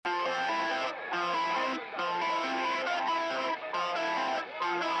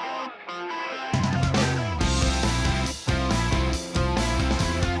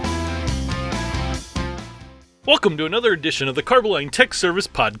Welcome to another edition of the Carboline Tech Service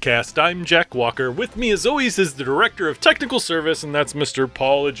Podcast. I'm Jack Walker. With me, as always, is the Director of Technical Service, and that's Mr.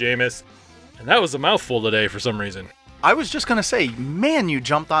 Paul Ajamis. And that was a mouthful today for some reason. I was just going to say, man, you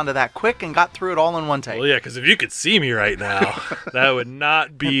jumped onto that quick and got through it all in one take. Well, yeah, because if you could see me right now, that would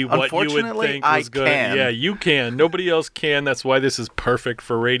not be what you would think was good. Can. Yeah, you can. Nobody else can. That's why this is perfect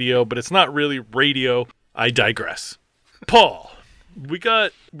for radio, but it's not really radio. I digress. Paul, we're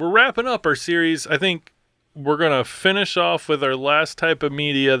wrapping up our series. I think we're going to finish off with our last type of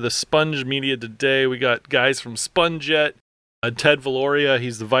media, the sponge media today. We got guys from SpongeJet, Ted Valoria.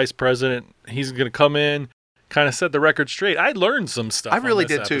 He's the vice president. He's going to come in, kind of set the record straight. I learned some stuff. I really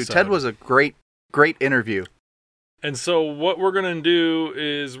did too. Ted was a great interview. And so what we're going to do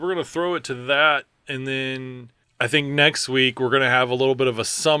is we're going to throw it to that. And then I think next week we're going to have a little bit of a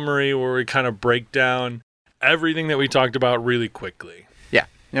summary where we kind of break down everything that we talked about really quickly.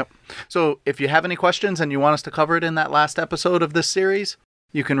 Yep. So if you have any questions and you want us to cover it in that last episode of this series,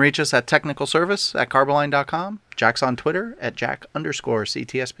 you can reach us at technicalservice@carboline.com. Jack's on Twitter at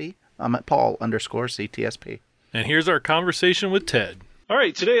Jack_CTSP. I'm at Paul_CTSP. And here's our conversation with Ted. All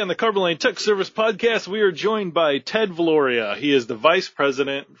right, today on the Carboline Tech Service Podcast, we are joined by Ted Valoria. He is the vice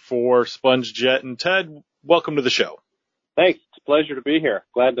president for SpongeJet. And Ted, welcome to the show. Thanks. It's a pleasure to be here.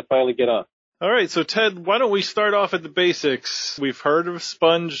 Glad to finally get on. All right, so Ted, why don't we start off at the basics? We've heard of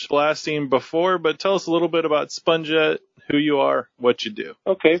sponge blasting before, but tell us a little bit about SpongeJet, who you are, what you do.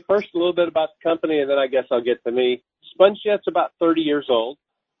 Okay, first a little bit about the company, and then I guess I'll get to me. SpongeJet's about 30 years old.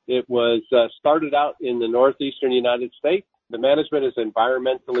 It was started out in the northeastern United States. The management is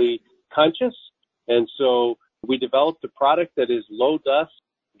environmentally conscious, and so we developed a product that is low dust,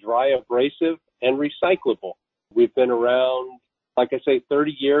 dry abrasive, and recyclable. We've been around, like I say,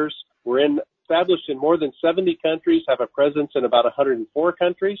 30 years. We're established in more than 70 countries, have a presence in about 104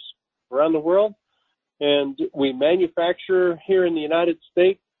 countries around the world. And we manufacture here in the United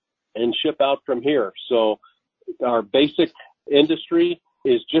States and ship out from here. So our basic industry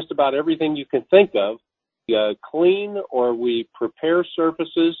is just about everything you can think of. We clean or we prepare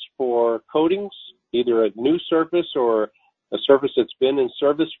surfaces for coatings, either a new surface or a surface that's been in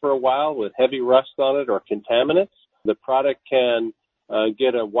service for a while with heavy rust on it or contaminants. The product can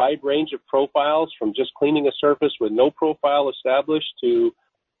get a wide range of profiles from just cleaning a surface with no profile established to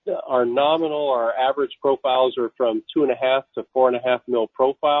our average profiles are from 2.5 to 4.5 mil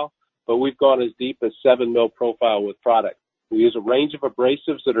profile, but we've gone as deep as 7 mil profile with product. We use a range of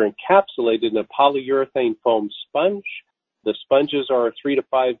abrasives that are encapsulated in a polyurethane foam sponge. The sponges are 3 to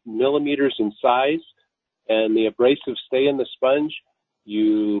 5 millimeters in size, and the abrasives stay in the sponge.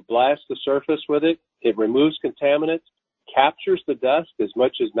 You blast the surface with it. It removes contaminants, captures the dust, as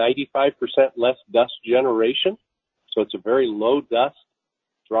much as 95% less dust generation. So it's a very low dust,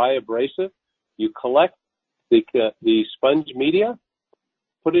 dry abrasive. You collect the sponge media,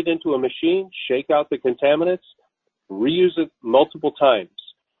 put it into a machine, shake out the contaminants, reuse it multiple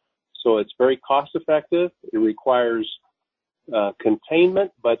times. So it's very cost effective. It requires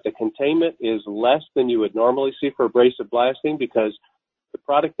containment, but the containment is less than you would normally see for abrasive blasting because the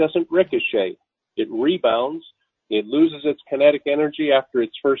product doesn't ricochet. It rebounds. It loses its kinetic energy after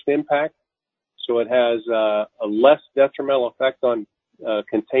its first impact, so it has a less detrimental effect on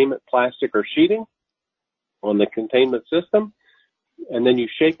containment plastic or sheeting on the containment system. And then you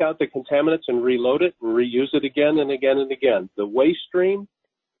shake out the contaminants and reload it and reuse it again and again and again. The waste stream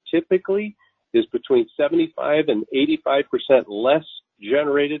typically is between 75 and 85% less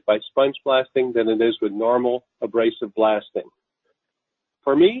generated by sponge blasting than it is with normal abrasive blasting.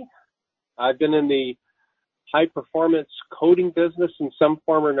 For me, I've been in the high-performance coating business in some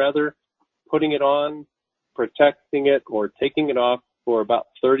form or another, putting it on, protecting it, or taking it off for about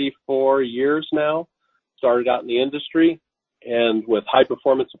 34 years now. Started out in the industry and with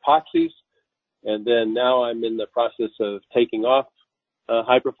high-performance epoxies, and then now I'm in the process of taking off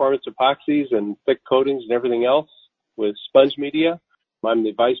high-performance epoxies and thick coatings and everything else with sponge media. I'm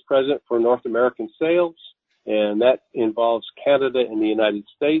the vice president for North American sales, and that involves Canada and the United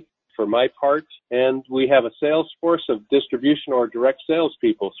States for my part. And we have a sales force of distribution or direct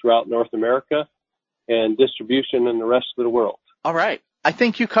salespeople throughout North America and distribution in the rest of the world. All right. I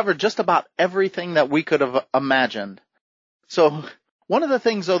think you covered just about everything that we could have imagined. So one of the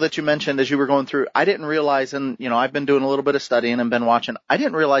things, though, that you mentioned as you were going through, I didn't realize, and, I've been doing a little bit of studying and been watching, I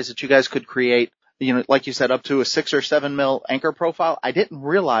didn't realize that you guys could create, like you said, up to a 6 or 7 mil anchor profile. I didn't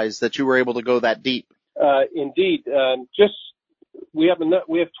realize that you were able to go that deep. Indeed. We have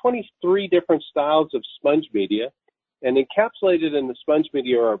 23 different styles of sponge media, and encapsulated in the sponge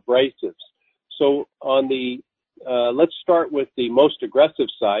media are abrasives. So on let's start with the most aggressive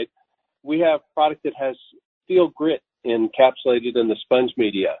side. We have product that has steel grit encapsulated in the sponge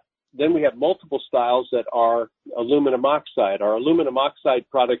media. Then we have multiple styles that are aluminum oxide. Our aluminum oxide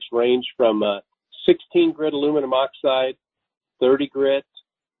products range from 16 grit aluminum oxide, 30 grit,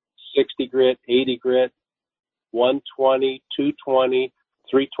 60 grit, 80 grit, 120, 220,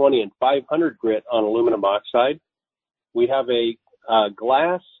 320, and 500 grit on aluminum oxide. We have a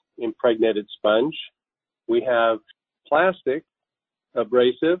glass impregnated sponge. We have plastic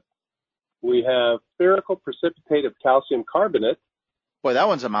abrasive. We have spherical precipitative calcium carbonate. Boy, that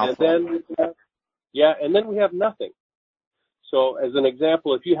one's a mouthful. And then we have nothing. So as an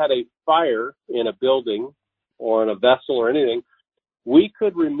example, if you had a fire in a building or in a vessel or anything, we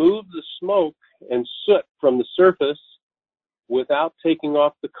could remove the smoke and soot from the surface without taking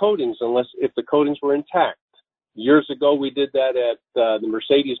off the coatings if the coatings were intact. Years ago, we did that at the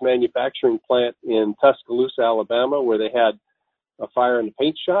Mercedes manufacturing plant in Tuscaloosa, Alabama, where they had a fire in the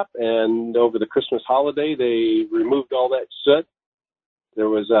paint shop, and over the Christmas holiday, they removed all that soot. There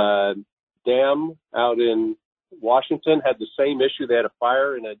was a dam out in Washington, had the same issue. They had a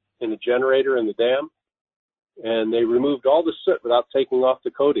fire in a generator in the dam, and they removed all the soot without taking off the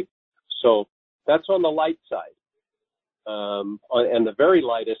coating. So that's on the light side. And the very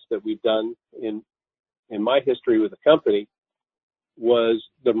lightest that we've done in my history with the company was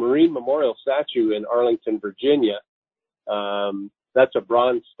the Marine Memorial statue in Arlington, Virginia. That's a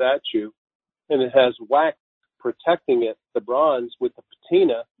bronze statue, and it has wax protecting it, the bronze, with the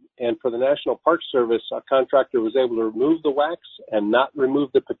patina. And for the National Park Service, a contractor was able to remove the wax and not remove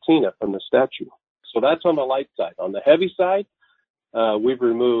the patina from the statue. So that's on the light side. On the heavy side, we've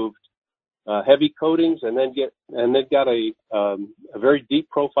removed heavy coatings and then got a very deep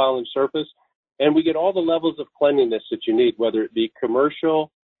profiling surface. And we get all the levels of cleanliness that you need, whether it be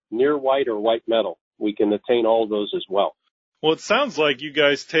commercial, near white, or white metal. We can attain all of those as well. Well, it sounds like you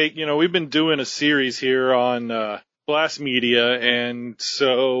guys take, we've been doing a series here on blast media, and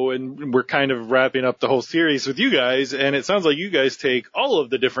we're kind of wrapping up the whole series with you guys, and it sounds like you guys take all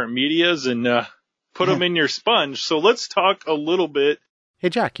of the different medias and put them in your sponge. So let's talk a little bit. Hey,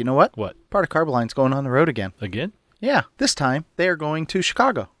 Jack, you know what? What? Part of Carboline's going on the road again. Again? Yeah, this time they are going to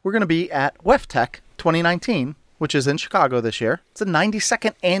Chicago. We're going to be at WEFTEC 2019, which is in Chicago this year. It's the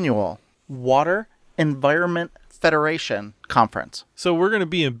 92nd annual Water Environment Federation Conference. So we're going to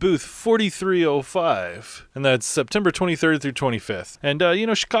be in booth 4305, and that's September 23rd through 25th. And,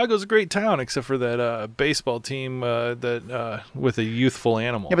 Chicago's a great town, except for that baseball team that with a youthful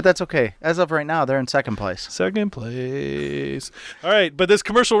animal. Yeah, but that's okay. As of right now, they're in second place. Second place. All right, but this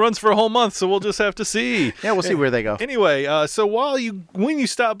commercial runs for a whole month, so we'll just have to see. Yeah, we'll see where they go. Anyway, so when you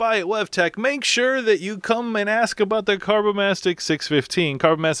stop by at WEFTEC, make sure that you come and ask about the Carbomastic 615.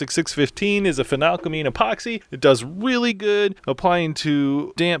 Carbomastic 615 is a phenalkylamine epoxy. It does really good applying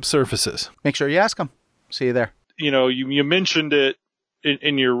to damp surfaces. Make sure you ask them. See you there. You mentioned it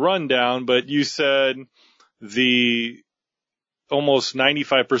in your rundown, but you said the almost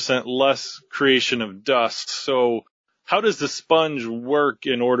 95% less creation of dust. So how does the sponge work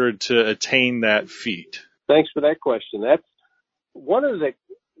in order to attain that feat? Thanks for that question. That's one of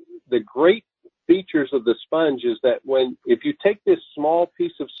the great features of the sponge is that if you take this small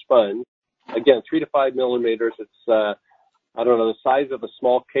piece of sponge, again, 3 to 5 millimeters, it's the size of a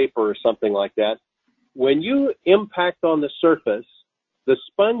small caper or something like that. When you impact on the surface, the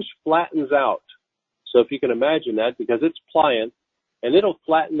sponge flattens out. So if you can imagine that, because it's pliant, and it'll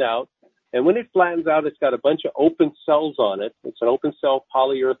flatten out. And when it flattens out, it's got a bunch of open cells on it. It's an open cell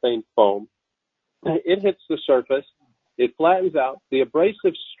polyurethane foam. It hits the surface. It flattens out. The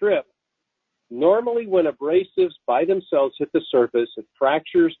abrasive strip, normally when abrasives by themselves hit the surface, it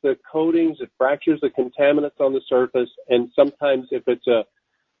fractures the coatings, it fractures the contaminants on the surface, and sometimes if it's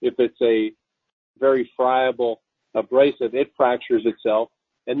a very friable abrasive, it fractures itself,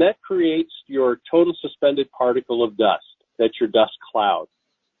 and that creates your total suspended particle of dust. That's your dust cloud.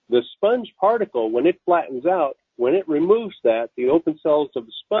 The sponge particle, when it flattens out, when it removes that, the open cells of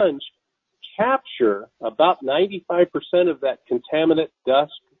the sponge capture about 95% of that contaminant,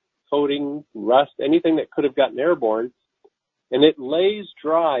 dust, coating, rust, anything that could have gotten airborne, and it lays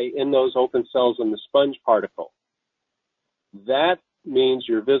dry in those open cells in the sponge particle. That means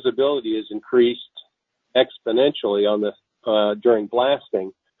your visibility is increased exponentially during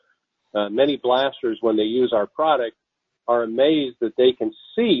blasting. Many blasters, when they use our product, are amazed that they can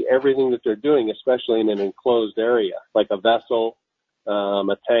see everything that they're doing, especially in an enclosed area, like a vessel,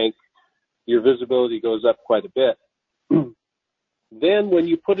 a tank. Your visibility goes up quite a bit. Then when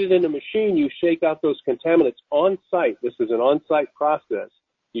you put it in a machine, you shake out those contaminants on site. This is an on-site process.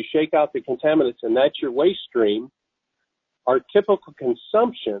 You shake out the contaminants, and that's your waste stream. Our typical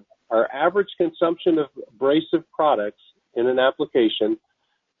consumption Our average consumption of abrasive products in an application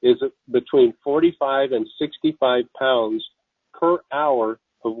is between 45 and 65 pounds per hour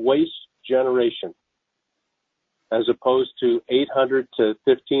of waste generation, as opposed to 800 to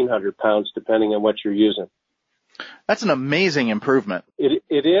 1,500 pounds, depending on what you're using. That's an amazing improvement. It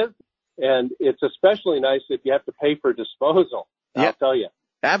is, and it's especially nice if you have to pay for disposal, I'll tell you.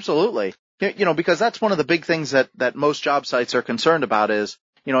 Absolutely. You know, because that's one of the big things that most job sites are concerned about is,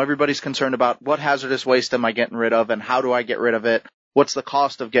 you know, everybody's concerned about what hazardous waste am I getting rid of and how do I get rid of it? What's the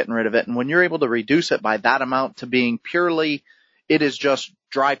cost of getting rid of it? And when you're able to reduce it by that amount to being purely, it is just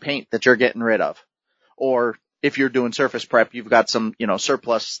dry paint that you're getting rid of. Or if you're doing surface prep, you've got some, you know,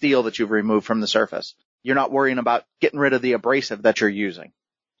 surplus steel that you've removed from the surface. You're not worrying about getting rid of the abrasive that you're using.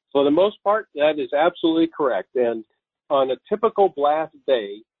 For the most part, that is absolutely correct. And on a typical blast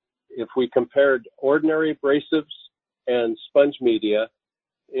day, if we compared ordinary abrasives and sponge media,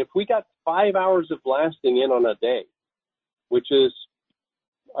 if we got 5 hours of blasting in on a day, which is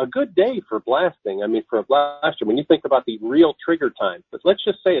a good day for blasting. I mean, for a blaster, when you think about the real trigger time, but let's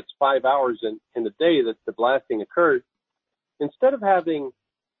just say it's 5 hours in the day that the blasting occurred, instead of having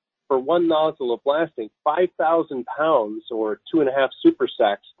for one nozzle of blasting 5,000 pounds or 2.5 super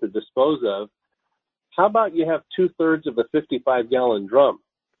sacks to dispose of, how about you have 2/3 of a 55-gallon drum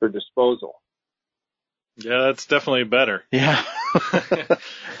for disposal? Yeah, that's definitely better. Yeah.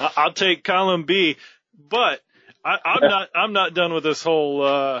 I'll take column B, but I'm not done with this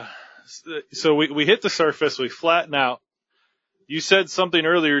whole, so we hit the surface, we flatten out. You said something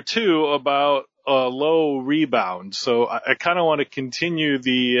earlier too about low rebound. So I kind of want to continue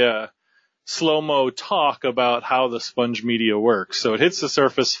the, slow-mo talk about how the sponge media works. So it hits the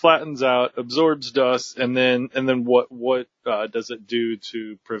surface, flattens out, absorbs dust, and then what does it do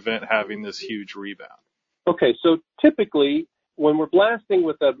to prevent having this huge rebound? Okay, so typically when we're blasting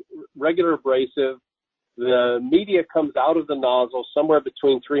with a regular abrasive, the media comes out of the nozzle somewhere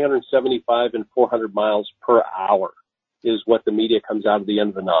between 375 and 400 miles per hour is what the media comes out of the end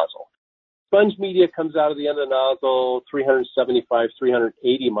of the nozzle. Sponge media comes out of the end of the nozzle 375,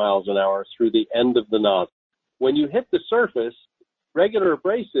 380 miles an hour through the end of the nozzle. When you hit the surface, regular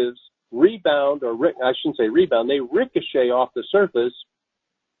abrasives rebound, I shouldn't say rebound, they ricochet off the surface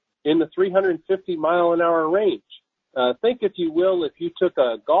in the 350 mile an hour range. Think, if you will, if you took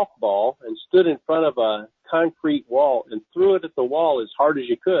a golf ball and stood in front of a concrete wall and threw it at the wall as hard as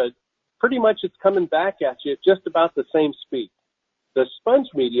you could, pretty much it's coming back at you at just about the same speed. The sponge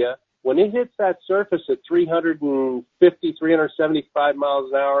media, when it hits that surface at 350, 375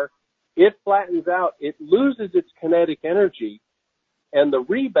 miles an hour, it flattens out, it loses its kinetic energy, and the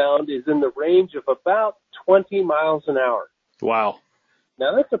rebound is in the range of about 20 miles an hour. Wow.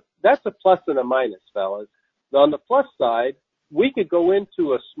 Now that's a plus and a minus, fellas. On the plus side, we could go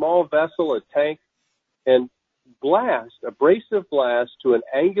into a small vessel, a tank, and abrasive blast to an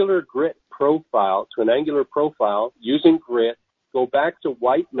angular profile using grit, go back to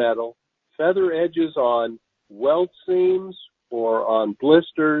white metal, feather edges on weld seams or on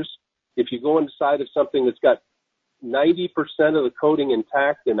blisters. If you go inside of something that's got 90% of the coating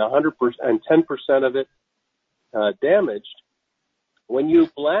intact and 100% and 10% of it damaged, when you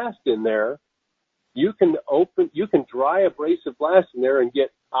blast in there, you can dry abrasive blast in there and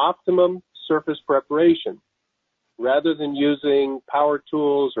get optimum surface preparation rather than using power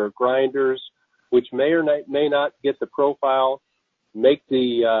tools or grinders, which may or may not get the profile, make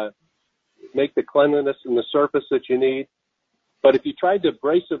the cleanliness in the surface that you need. But if you tried to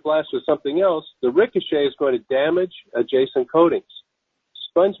abrasive blast with something else, the ricochet is going to damage adjacent coatings.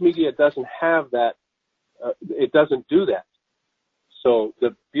 Sponge media doesn't have that. It doesn't do that. So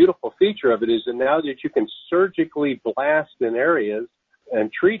the beautiful feature of it is that now that you can surgically blast in areas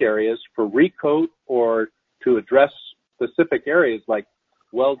and treat areas for recoat or to address specific areas like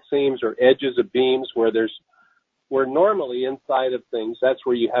weld seams or edges of beams where normally inside of things, that's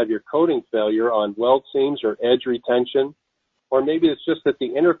where you have your coating failure on weld seams or edge retention, or maybe it's just at the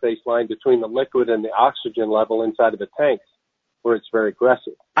interface line between the liquid and the oxygen level inside of a tank where it's very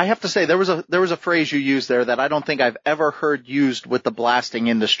aggressive. I have to say, there was a phrase you used there that I don't think I've ever heard used with the blasting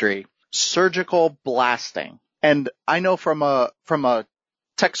industry: surgical blasting. And I know from a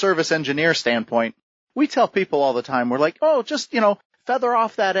tech service engineer standpoint, we tell people all the time, we're like, oh, just, feather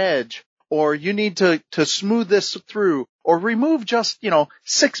off that edge, or you need to smooth this through, or remove just,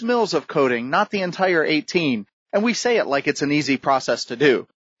 6 mils of coating, not the entire 18. And we say it like it's an easy process to do.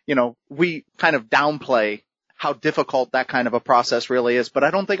 We kind of downplay how difficult that kind of a process really is, but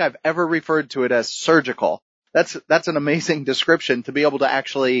I don't think I've ever referred to it as surgical. That's an amazing description to be able to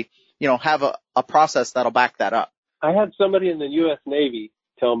actually, have a process that'll back that up. I had somebody in the U.S. Navy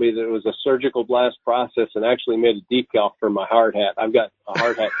tell me that it was a surgical blast process and actually made a decal for my hard hat. I've got a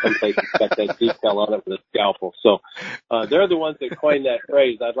hard hat someplace that's got that decal on it with a scalpel. So they're the ones that coined that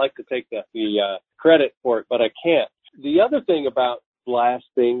phrase. I'd like to take the credit for it, but I can't. The other thing about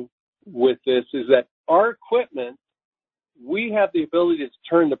blasting with this is that our equipment, we have the ability to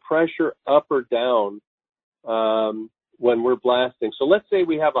turn the pressure up or down when we're blasting. So let's say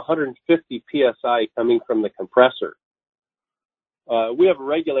we have 150 PSI coming from the compressor. We have a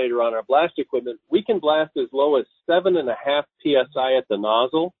regulator on our blast equipment. We can blast as low as 7.5 PSI at the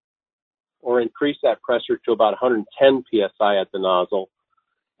nozzle or increase that pressure to about 110 PSI at the nozzle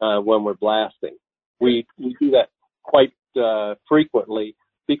when we're blasting. We do that quite frequently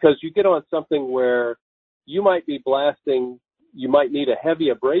because you get on something where you might be blasting, you might need a heavy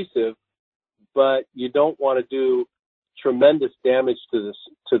abrasive, but you don't want to do tremendous damage to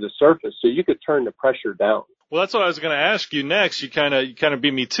the surface. So you could turn the pressure down. Well, that's what I was going to ask you next. You kind of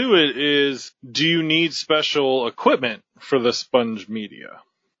beat me to it. Is, do you need special equipment for the sponge media?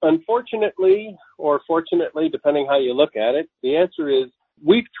 Unfortunately, or fortunately, depending how you look at it, the answer is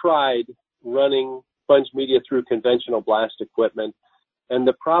we've tried running sponge media through conventional blast equipment, and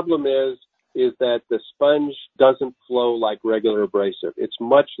the problem is that the sponge doesn't flow like regular abrasive. It's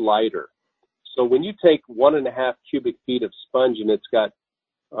much lighter. So when you take 1.5 cubic feet of sponge and it's got,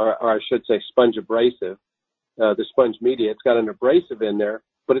 or I should say sponge abrasive, the sponge media, it's got an abrasive in there,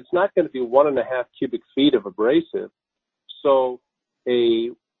 but it's not going to be 1.5 cubic feet of abrasive. So a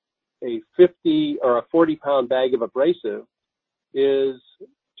 50 or a 40-pound bag of abrasive is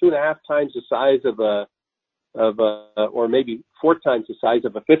 2.5 times the size or maybe 4 times the size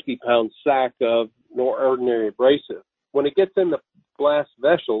of a 50-pound sack of more ordinary abrasive. When it gets in the blast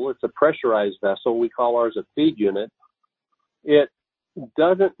vessel, it's a pressurized vessel. We call ours a feed unit. It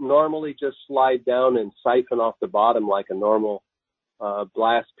doesn't normally just slide down and siphon off the bottom like a normal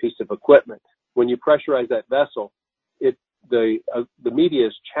blast piece of equipment. When you pressurize that vessel, the media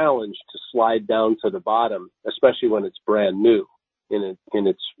is challenged to slide down to the bottom, especially when it's brand new in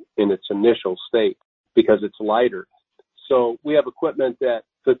its initial state, because it's lighter. So we have equipment that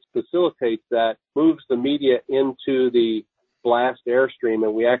facilitates that, moves the media into the blast airstream,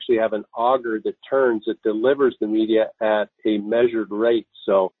 and we actually have an auger that turns, that delivers the media at a measured rate.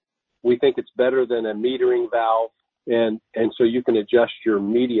 So we think it's better than a metering valve, and so you can adjust your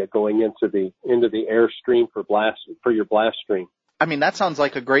media going into the airstream for your blast stream. I mean, that sounds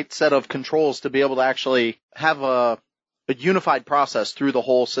like a great set of controls to be able to actually have a unified process through the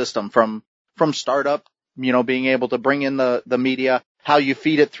whole system from startup, being able to bring in the media, how you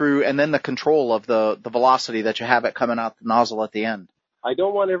feed it through, and then the control of the velocity that you have it coming out the nozzle at the end. I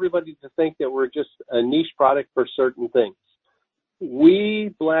don't want everybody to think that we're just a niche product for certain things.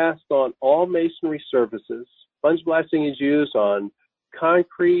 We blast on all masonry surfaces. Sponge blasting is used on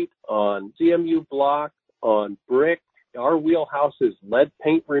concrete, on CMU block, on brick. Our wheelhouse is lead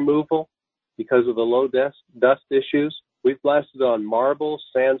paint removal because of the low dust issues. We've blasted on marble,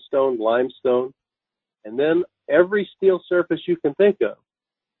 sandstone, limestone, and then every steel surface you can think of.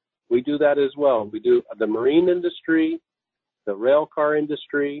 We do that as well. We do the marine industry, the rail car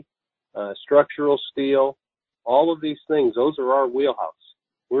industry, structural steel, all of these things. Those are our wheelhouse.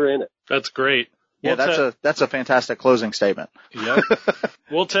 We're in it. That's great. Yeah, well, that's a fantastic closing statement. Yeah.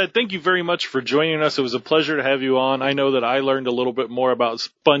 Well, Ted, thank you very much for joining us. It was a pleasure to have you on. I know that I learned a little bit more about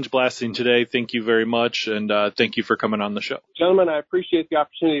sponge blasting today. Thank you very much, and thank you for coming on the show. Gentlemen, I appreciate the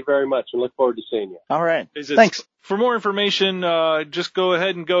opportunity very much and look forward to seeing you. All right. Thanks. For more information, just go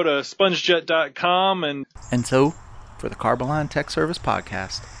ahead and go to spongejet.com. And so, for the Carboline Tech Service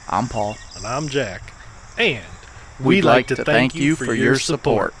Podcast, I'm Paul. And I'm Jack. And we'd like to thank you for your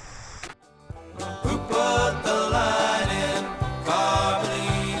support.